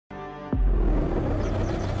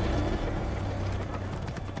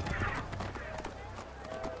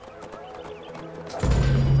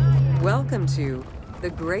Welcome to the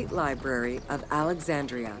Great Library of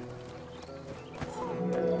Alexandria.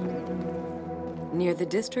 Near the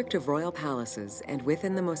district of royal palaces and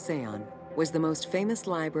within the Moseon was the most famous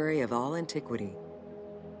library of all antiquity.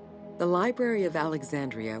 The Library of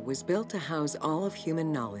Alexandria was built to house all of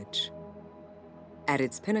human knowledge. At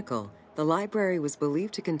its pinnacle, the library was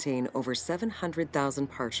believed to contain over 700,000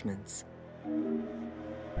 parchments.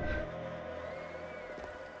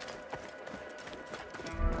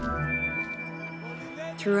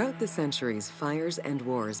 Throughout the centuries, fires and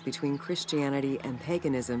wars between Christianity and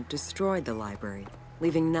paganism destroyed the library,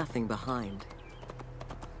 leaving nothing behind.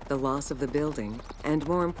 The loss of the building, and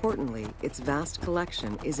more importantly, its vast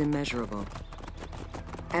collection, is immeasurable.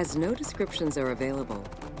 As no descriptions are available,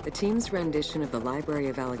 the team's rendition of the Library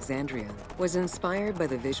of Alexandria was inspired by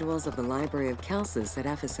the visuals of the Library of Chalcis at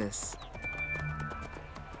Ephesus.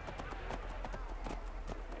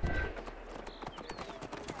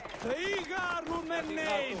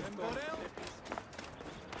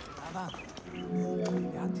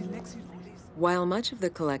 While much of the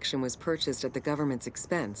collection was purchased at the government's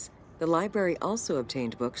expense, the library also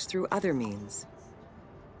obtained books through other means.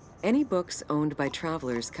 Any books owned by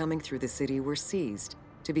travelers coming through the city were seized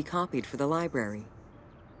to be copied for the library.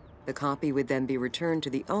 The copy would then be returned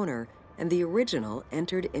to the owner, and the original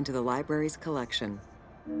entered into the library's collection.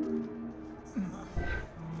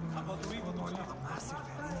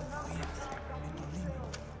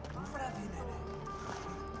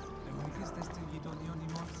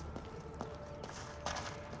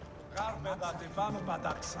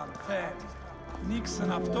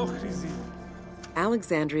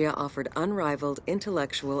 Alexandria offered unrivaled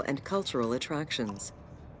intellectual and cultural attractions.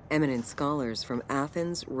 Eminent scholars from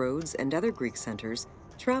Athens, Rhodes, and other Greek centers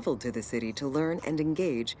traveled to the city to learn and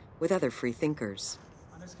engage with other free thinkers.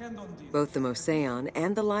 Both the Moseon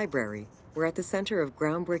and the library were at the center of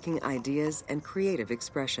groundbreaking ideas and creative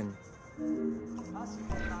expression.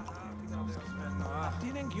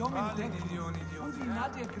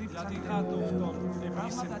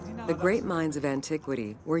 The great minds of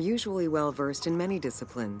antiquity were usually well-versed in many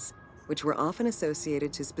disciplines, which were often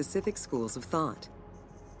associated to specific schools of thought.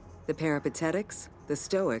 The Peripatetics, the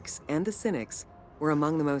Stoics, and the Cynics were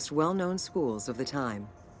among the most well-known schools of the time.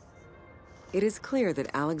 It is clear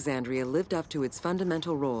that Alexandria lived up to its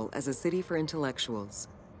fundamental role as a city for intellectuals,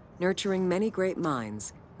 nurturing many great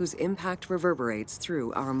minds whose impact reverberates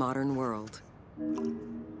through our modern world.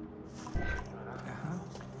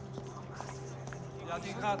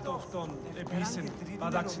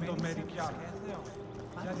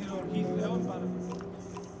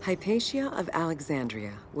 Hypatia of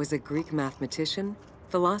Alexandria was a Greek mathematician,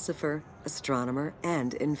 philosopher, astronomer,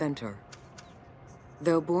 and inventor.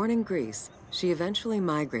 Though born in Greece, she eventually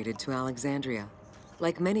migrated to Alexandria,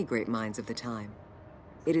 like many great minds of the time.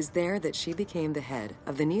 It is there that she became the head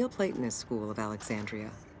of the Neoplatonist school of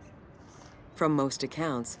Alexandria. From most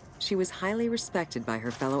accounts, she was highly respected by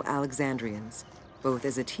her fellow Alexandrians, both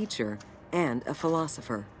as a teacher and a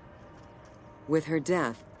philosopher. With her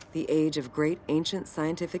death, the age of great ancient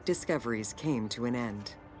scientific discoveries came to an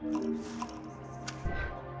end.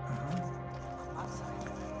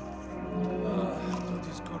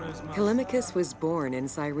 Callimachus was born in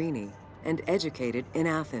Cyrene and educated in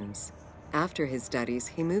Athens. After his studies,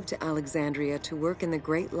 he moved to Alexandria to work in the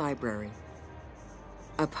Great Library.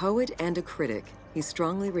 A poet and a critic, he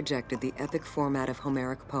strongly rejected the epic format of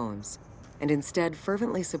Homeric poems, and instead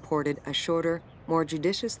fervently supported a shorter, more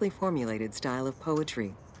judiciously formulated style of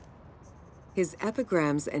poetry. His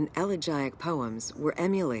epigrams and elegiac poems were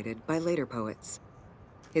emulated by later poets.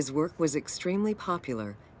 His work was extremely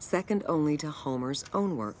popular, second only to Homer's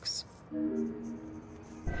own works.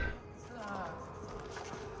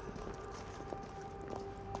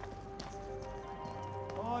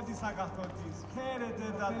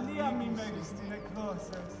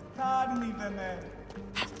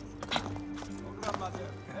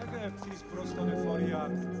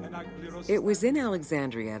 It was in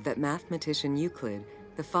Alexandria that mathematician Euclid,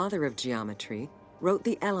 the father of geometry, wrote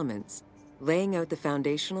the Elements, laying out the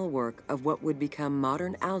foundational work of what would become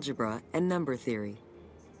modern algebra and number theory.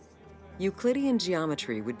 Euclidean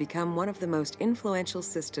geometry would become one of the most influential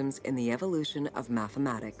systems in the evolution of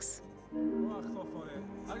mathematics.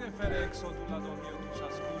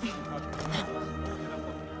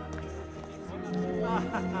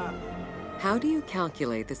 How do you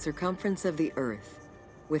calculate the circumference of the Earth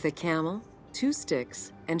with a camel, 2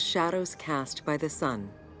 sticks, and shadows cast by the sun?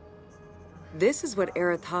 This is what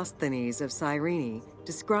Eratosthenes of Cyrene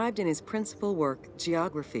described in his principal work,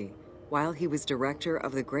 Geography, while he was director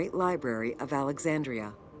of the Great Library of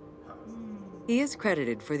Alexandria. He is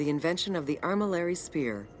credited for the invention of the armillary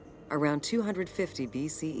spear, around 250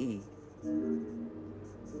 BCE.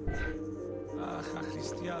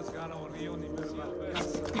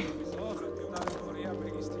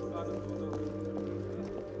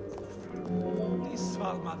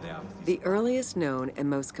 The earliest known and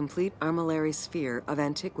most complete armillary sphere of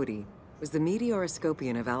antiquity was the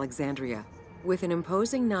Meteoroscopion of Alexandria, with an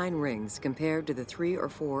imposing 9 rings compared to the 3 or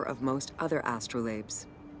 4 of most other astrolabes.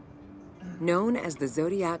 Known as the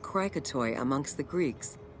zodiac krikatoi amongst the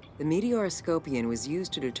Greeks, the Meteoroscopion was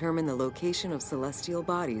used to determine the location of celestial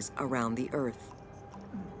bodies around the Earth.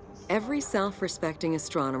 Every self-respecting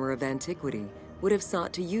astronomer of antiquity would have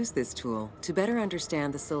sought to use this tool to better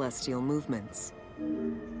understand the celestial movements.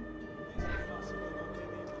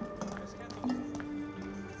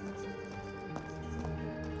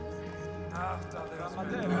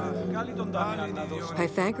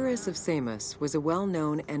 Pythagoras of Samos was a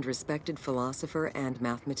well-known and respected philosopher and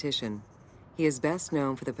mathematician. He is best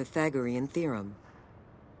known for the Pythagorean theorem.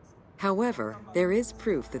 However, there is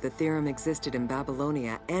proof that the theorem existed in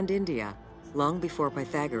Babylonia and India long before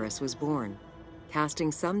Pythagoras was born,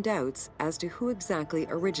 casting some doubts as to who exactly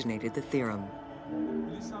originated the theorem.